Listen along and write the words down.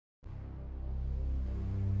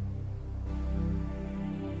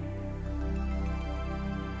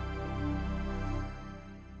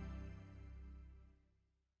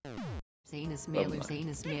Zanus mailer,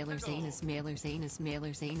 Zanus mailer, Zanus mailer, Zanus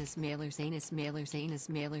mailer, Zanus mailer, Zanus mailer, Zanus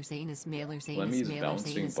mailer, Zanus mailer, Zanus mailer,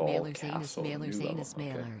 Zanus mailer, Zanus mailer, Zanus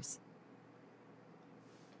mailers.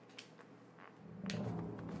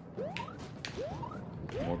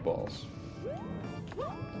 More balls.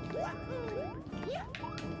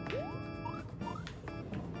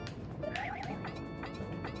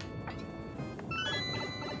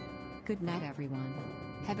 Good night, everyone.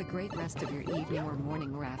 Have a great rest of your evening or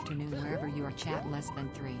morning or afternoon wherever you are. Chat less than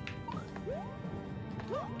 3.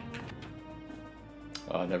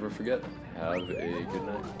 Never forget, have a good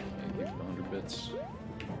night. Thank you for the 100 bits.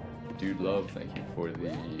 Dude Love, thank you for the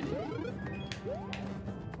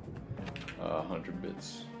 100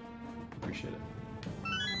 bits. Appreciate it.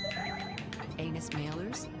 Anus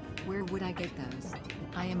mailers? Where would I get those?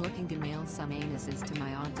 I am looking to mail some anuses to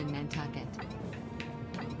my aunt in Nantucket.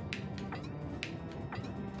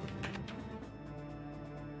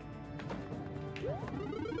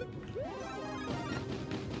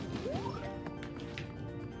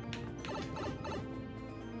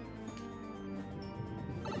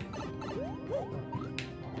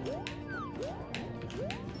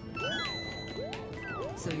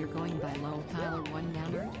 So you're going by Lowell Tyler 1 now,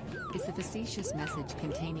 nerd? Is a facetious message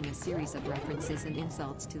containing a series of references and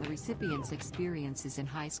insults to the recipient's experiences in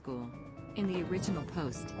high school. In the original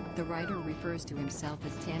post, the writer refers to himself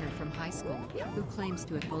as Tanner from high school, who claims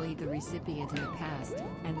to have bullied the recipient in the past,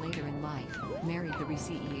 and later in life, married the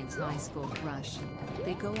recipient's high school crush.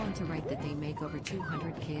 They go on to write that they make over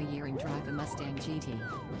 $200K a year and drive a Mustang GT.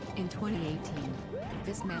 In 2018,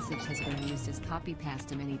 this message has been used as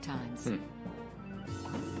copy-pasta many times.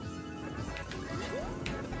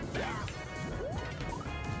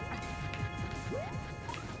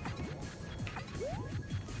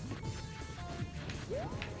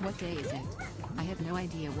 What day is it? I have no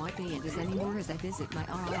idea what day it is anymore as I visit my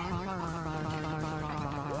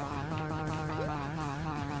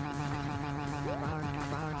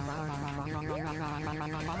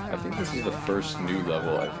I think this is the first new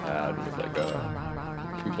level I've had with like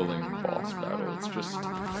a bullying boss battle. It's just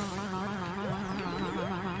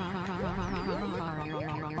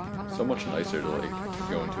so much nicer to like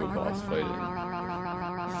go into a boss fight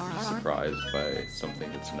and be surprised by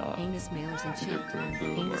something that's not Anus mailers and chant.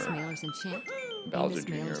 Anus mailers and chant. Bowser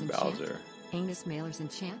Jr. and Bowser. Anus mailers and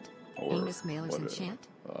chant. Or Anus mailers and chant.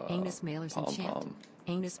 Anus mailers and chant.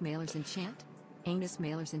 Anus mailers and chant. Anus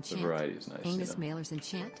mailers and The chant. variety is nice. Anus mailers and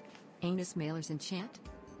chant. Anus mailers and chant.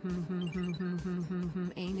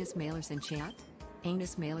 Anus mailers and chant.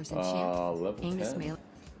 Anus mailers and chant. Level Anus 10. mail.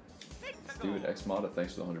 Dude, Xmata,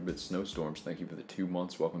 thanks for the 100 bit snowstorms. Thank you for the 2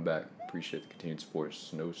 months. Welcome back. Appreciate the continued support.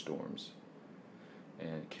 Snowstorms.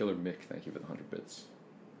 And Killer Mick, thank you for the 100 bits.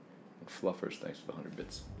 And Fluffers, thanks for the 100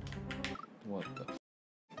 bits. What the?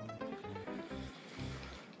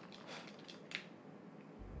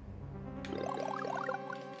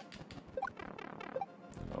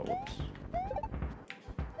 Oh, whoops.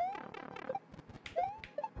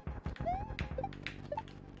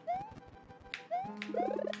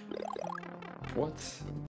 What?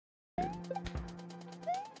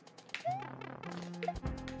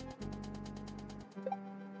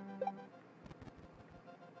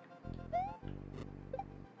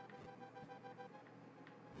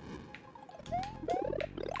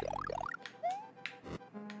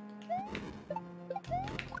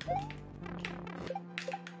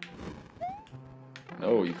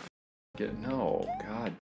 No, you get no.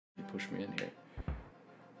 God, you push me in here.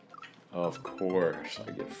 Of course,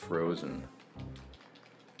 I get frozen.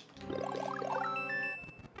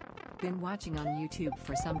 Been watching on YouTube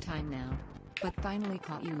for some time now, but finally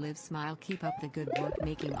caught you. Live, smile, keep up the good work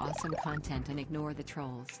making awesome content and ignore the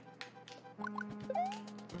trolls.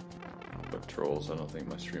 But trolls, I don't think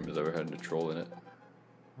my stream has ever had a troll in it.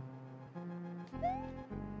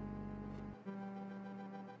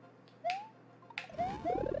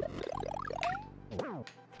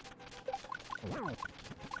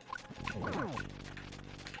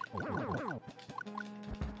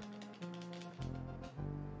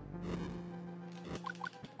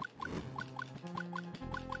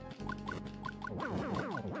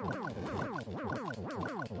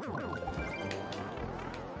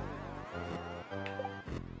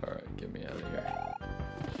 Alright, get me out of here.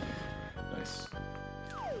 Nice.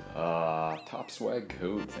 Top Swag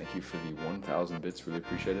Code, thank you for the 1,000 bits, really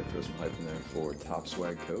appreciate it. Throw some hype in there for Top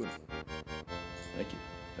Swag Code. Thank you.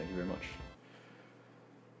 Thank you very much.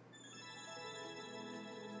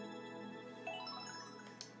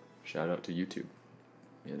 Shout out to YouTube.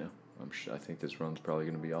 You know, I think this run's probably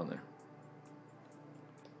going to be on there.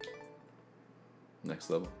 Next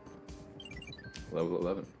level. Level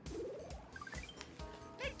 11.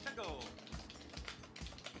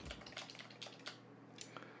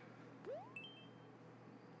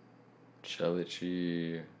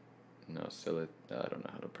 Shelichi. No, Selit. I don't know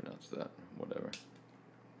how to pronounce that. Whatever.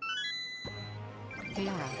 Hey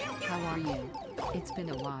Aura, how are you? It's been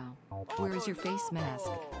a while. Where is your face mask?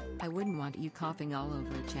 I wouldn't want you coughing all over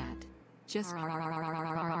a chat. Just. Is the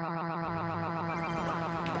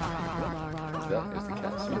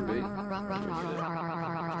cat super big?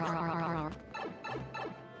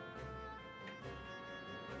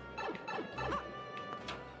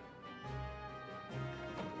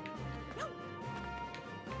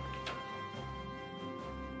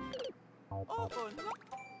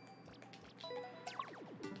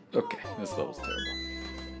 Okay, this level's terrible.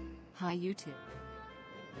 Hi YouTube.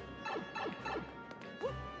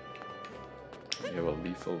 You have a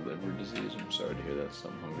lethal liver disease? I'm sorry to hear that,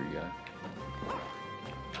 some hungry guy.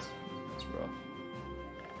 It's rough.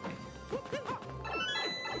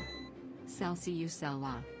 Celle you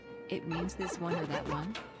celle. It means this one or that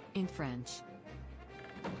one? In French.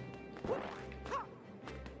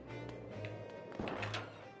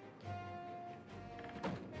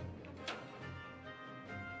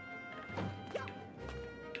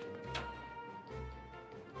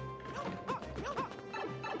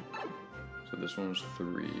 So this one was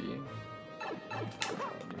 3. You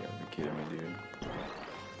gotta be kidding me, dude.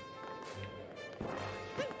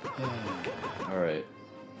 Alright.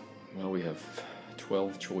 Well, we have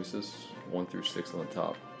 12 choices. 1 through 6 on the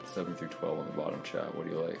top, 7 through 12 on the bottom. Chat, what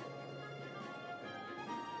do you like?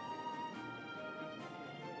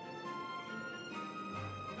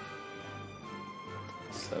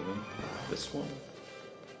 Seven. This one?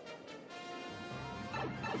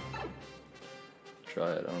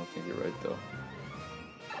 Try it. I don't think you're right though.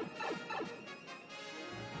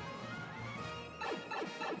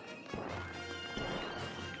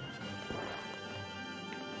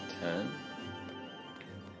 10.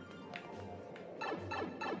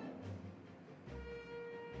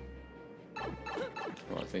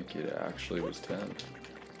 Well, I think it actually was 10.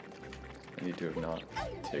 I need to have not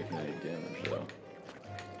taken any damage though.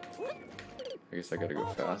 I guess I gotta go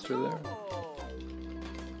faster there?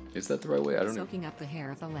 Is that the right way? I don't know. Soaking up the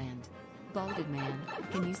hair of the land. Balded man,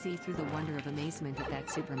 can you see through the wonder of amazement of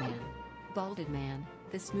that Superman? Balded man,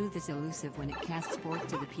 the smooth is elusive when it casts forth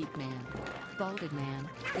to the peak man. Balded man,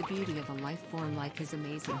 the beauty of a life form like his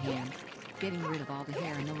amazing hand. Getting rid of all the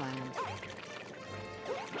hair in the land.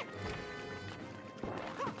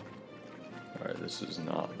 Alright, this is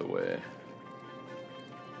not the way.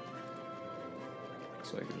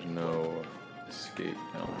 Looks like there's no escape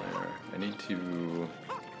down there. I need to...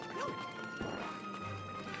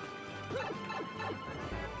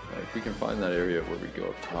 If we can find that area where we go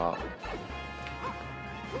up top.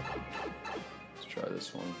 Let's try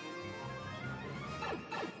this one.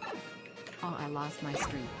 Oh, I lost my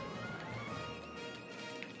streak.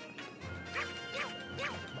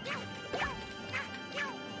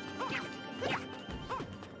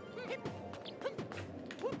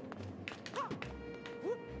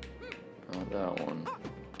 Not that one.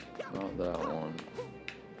 Not that one.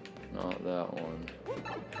 Not that one.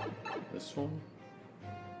 This one?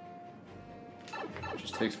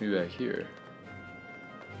 Just takes me back here.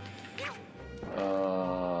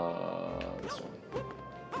 This one.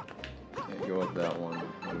 Can't go up that one.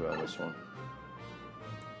 What about this one?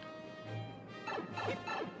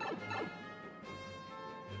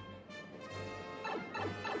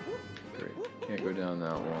 Great. Can't go down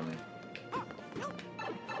that one.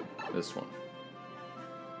 This one.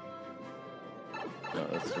 No,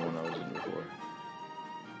 that's the one I was in before.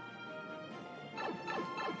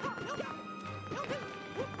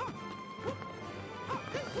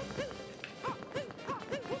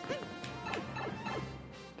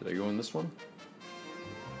 Did I go in this one?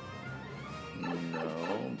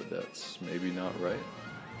 No, but that's maybe not right.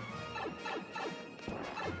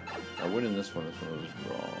 I went in this one was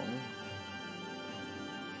wrong.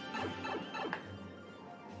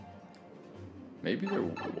 Maybe there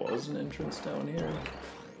was an entrance down here.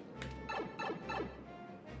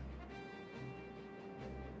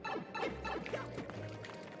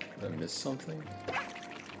 Did I miss something?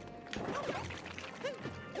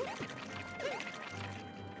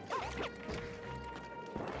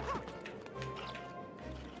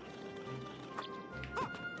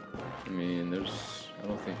 I mean, I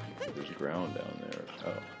don't think there's ground down there.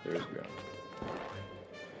 Oh, there's ground.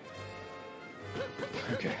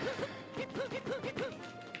 Okay.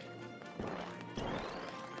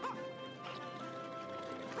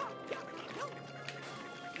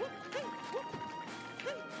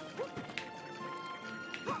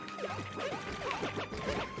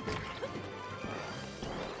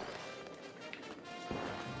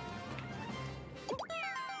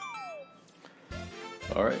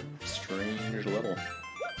 Alright, strange level.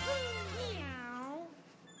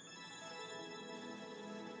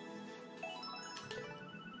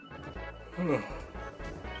 Level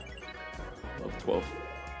 12.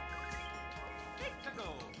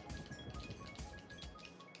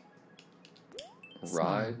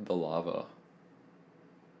 Ride the lava.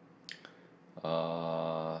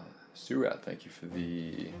 Shoutout, thank you for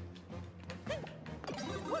the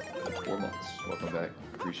 4 months. Welcome back.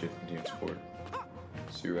 Appreciate the continued support.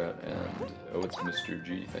 Shoutout, and oh, it's Mr.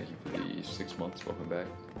 G. Thank you for the 6 months. Welcome back.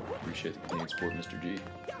 Appreciate the continued support, Mr. G.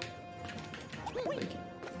 Thank you.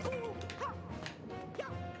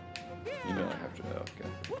 You know I have to. Okay.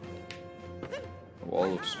 A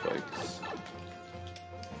wall of spikes.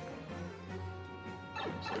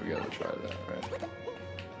 So we gotta try that, right?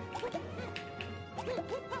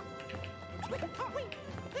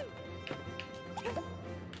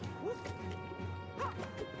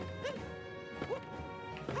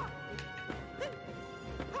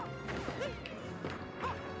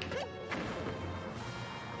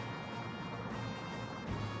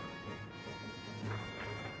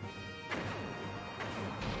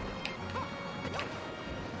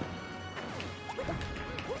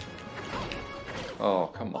 Oh,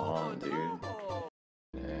 come on, dude.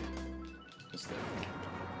 Yeah. This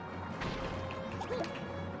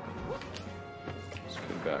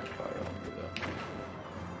could backfire on me, though.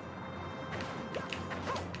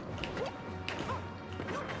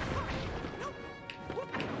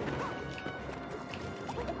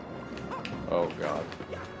 Oh, God.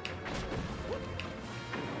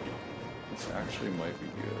 This actually might be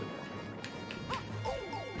good.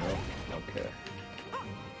 Nope. Okay.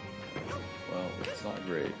 Well, it's not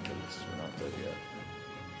great, but we're not dead yet.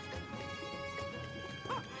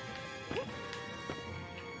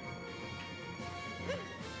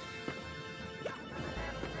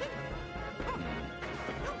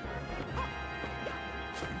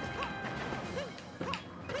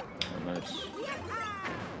 Oh, nice.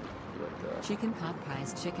 Like chicken pot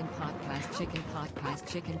pies, chicken pot pies, chicken pot pies,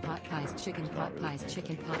 chicken pot pies, chicken pot pies,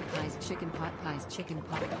 chicken pot pies, chicken pot pies, chicken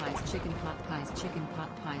pot pies, chicken pot pies, chicken pot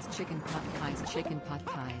pies, chicken pot pies, chicken pot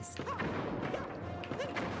pies.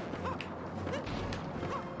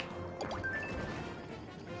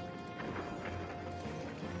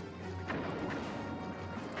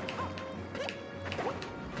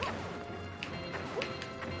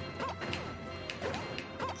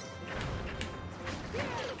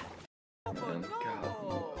 And God,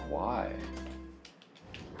 why?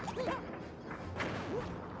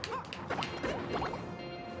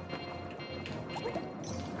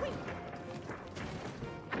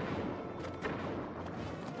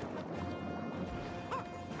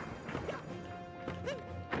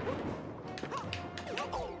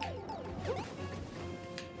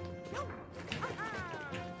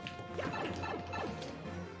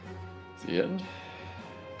 The end?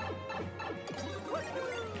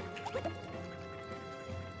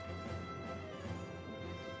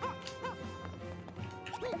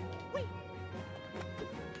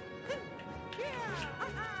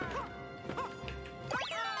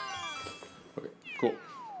 Okay, cool.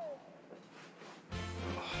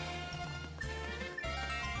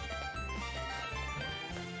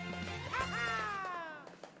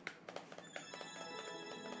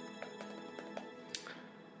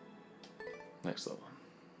 Next level.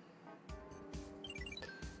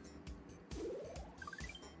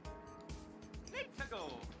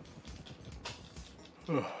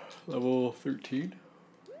 Level 13.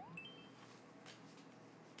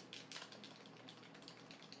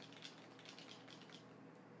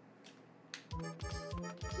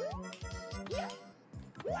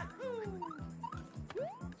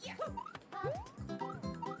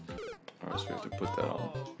 Alright, so we have to put that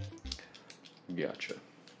on. Gotcha.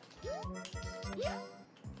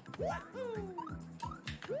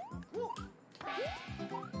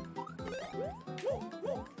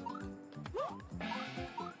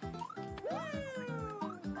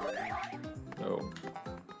 Oh.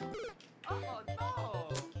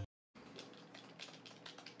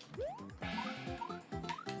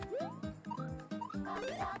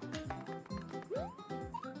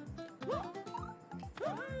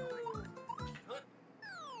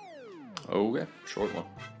 Okay, short one.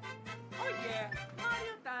 Oh yeah,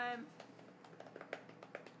 Mario time.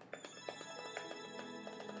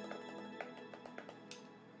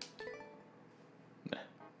 Nah,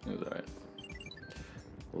 it was alright.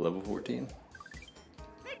 Level 14.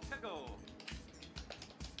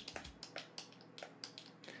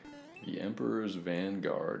 The Emperor's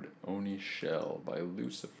Vanguard, Oni Shell by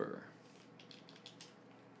Lucifer.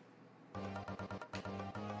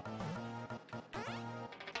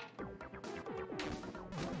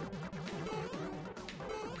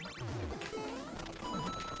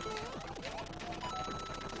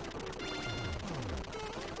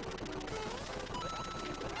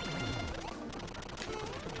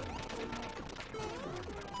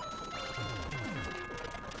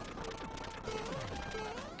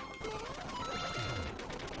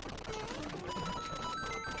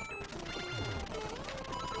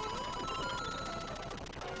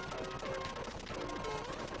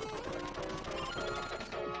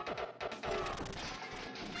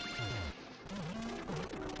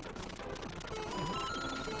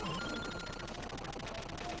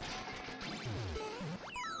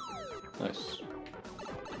 Nice.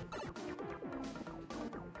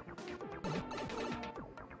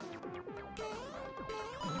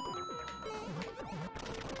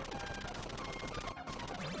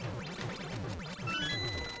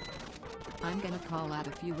 I'm gonna call out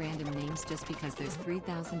a few random names just because there's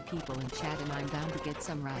 3,000 people in chat and I'm bound to get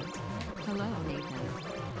some right. Hello Nathan.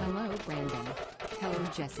 Hello Brandon. Hello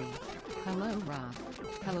Jesse. Hello Rob.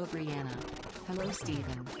 Hello Brianna. Hello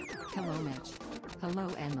Steven. Hello Mitch. Hello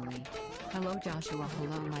Emily. Hello Joshua.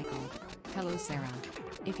 Hello Michael. Hello Sarah.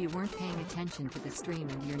 If you weren't paying attention to the stream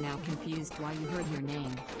and you're now confused why you heard your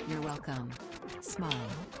name, you're welcome. Smile.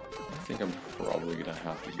 I think I'm probably gonna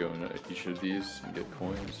have to go into each of these and get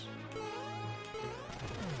coins.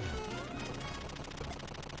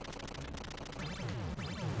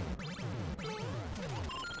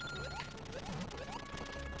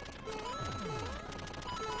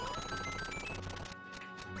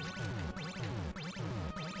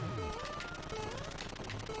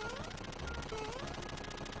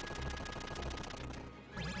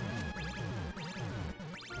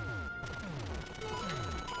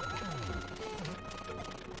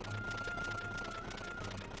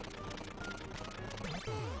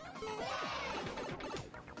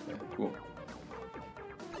 Cool.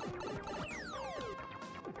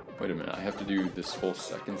 Wait a minute, I have to do this whole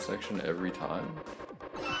second section every time?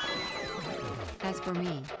 As for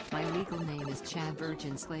me, my legal name is Chad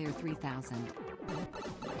Virgin Slayer 3000.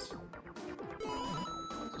 Nice.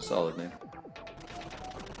 It's a solid name.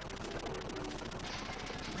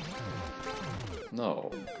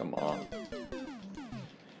 No, come on.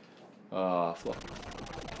 Fluff.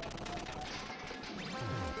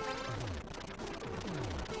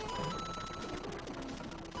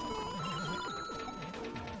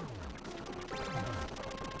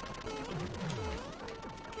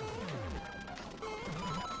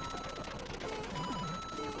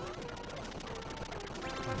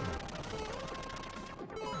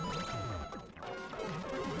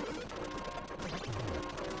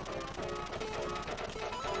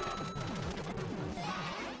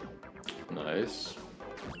 Nice.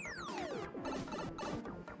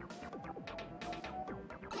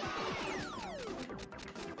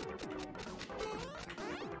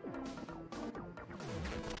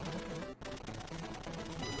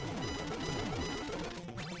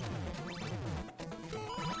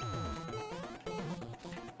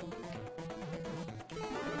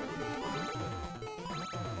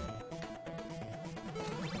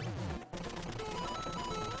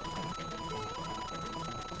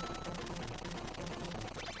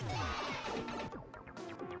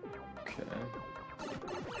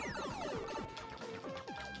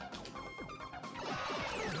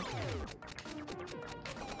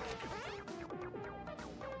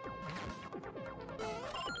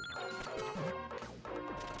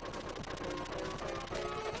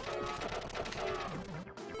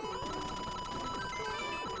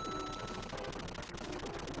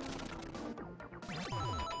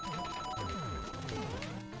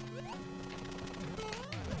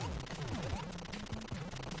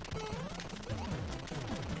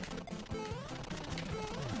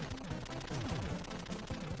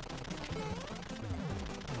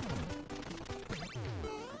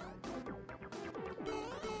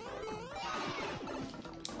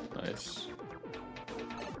 Nice.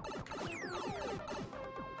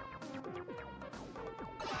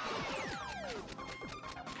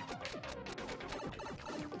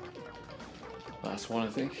 Last one,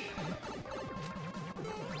 I think.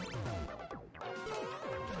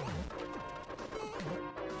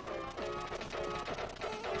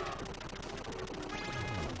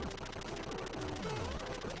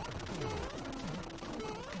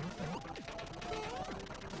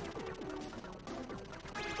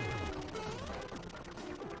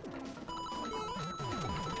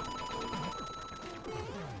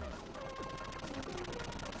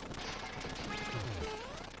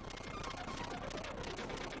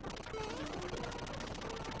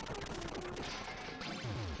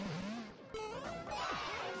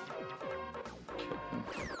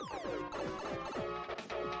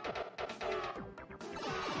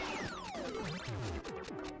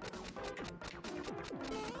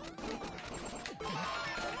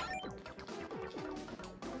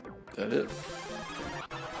 That it?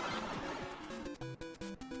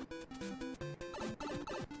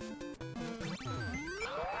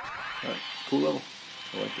 Alright, cool level.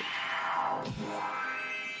 I like it.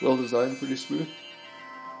 Well designed, pretty smooth.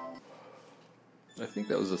 I think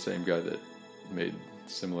that was the same guy that made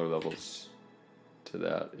similar levels to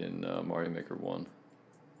that in Mario Maker 1.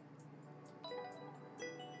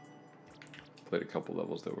 Played a couple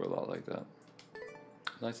levels that were a lot like that.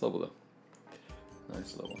 Nice level though.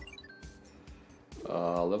 Nice level.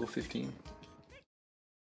 Level 15.